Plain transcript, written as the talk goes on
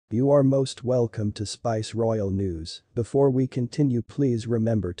You are most welcome to Spice Royal News. Before we continue, please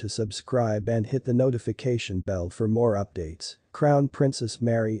remember to subscribe and hit the notification bell for more updates. Crown Princess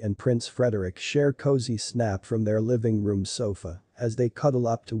Mary and Prince Frederik share cozy snap from their living room sofa as they cuddle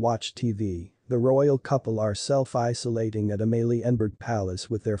up to watch TV. The royal couple are self-isolating at Amalienborg Palace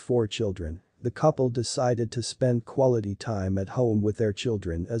with their 4 children. The couple decided to spend quality time at home with their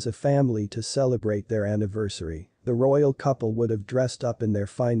children as a family to celebrate their anniversary. The royal couple would have dressed up in their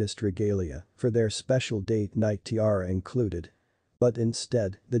finest regalia for their special date night, tiara included. But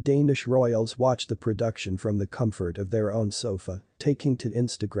instead, the Danish royals watched the production from the comfort of their own sofa. Taking to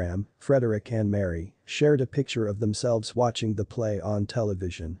Instagram, Frederik and Mary shared a picture of themselves watching the play on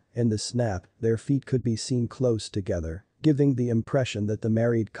television. In the snap, their feet could be seen close together, giving the impression that the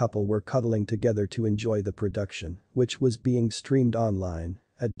married couple were cuddling together to enjoy the production, which was being streamed online.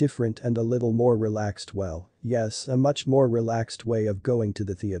 A different and a little more relaxed, yes, a much more relaxed way of going to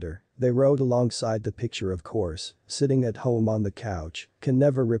the theater. They wrote alongside the picture, of course, sitting at home on the couch can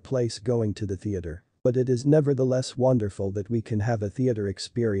never replace going to the theater. But it is nevertheless wonderful that we can have a theater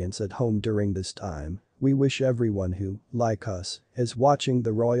experience at home during this time. We wish everyone who, like us, is watching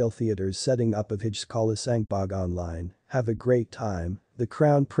the Royal Theatre's setting up of Højskolesangbog online, have a great time. The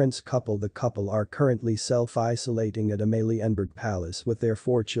Crown Prince couple The couple are currently self-isolating at Amalienborg Palace with their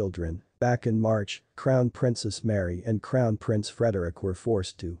 4 children. Back in March, Crown Princess Mary and Crown Prince Frederik were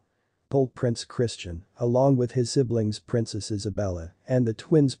forced to pull Prince Christian, along with his siblings Princess Isabella and the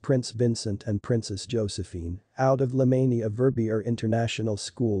twins Prince Vincent and Princess Josephine, out of Lamania Verbier International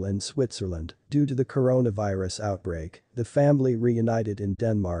School in Switzerland due to the coronavirus outbreak. The family reunited in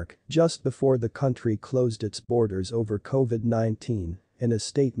Denmark just before the country closed its borders over COVID-19. In a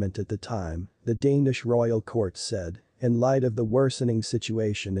statement at the time, the Danish royal court said, in light of the worsening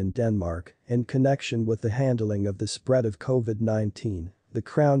situation in Denmark, in connection with the handling of the spread of COVID-19, the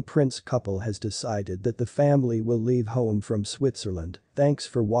Crown Prince couple has decided that the family will leave home from Switzerland. Thanks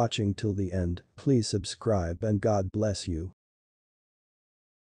for watching till the end. Please subscribe and God bless you.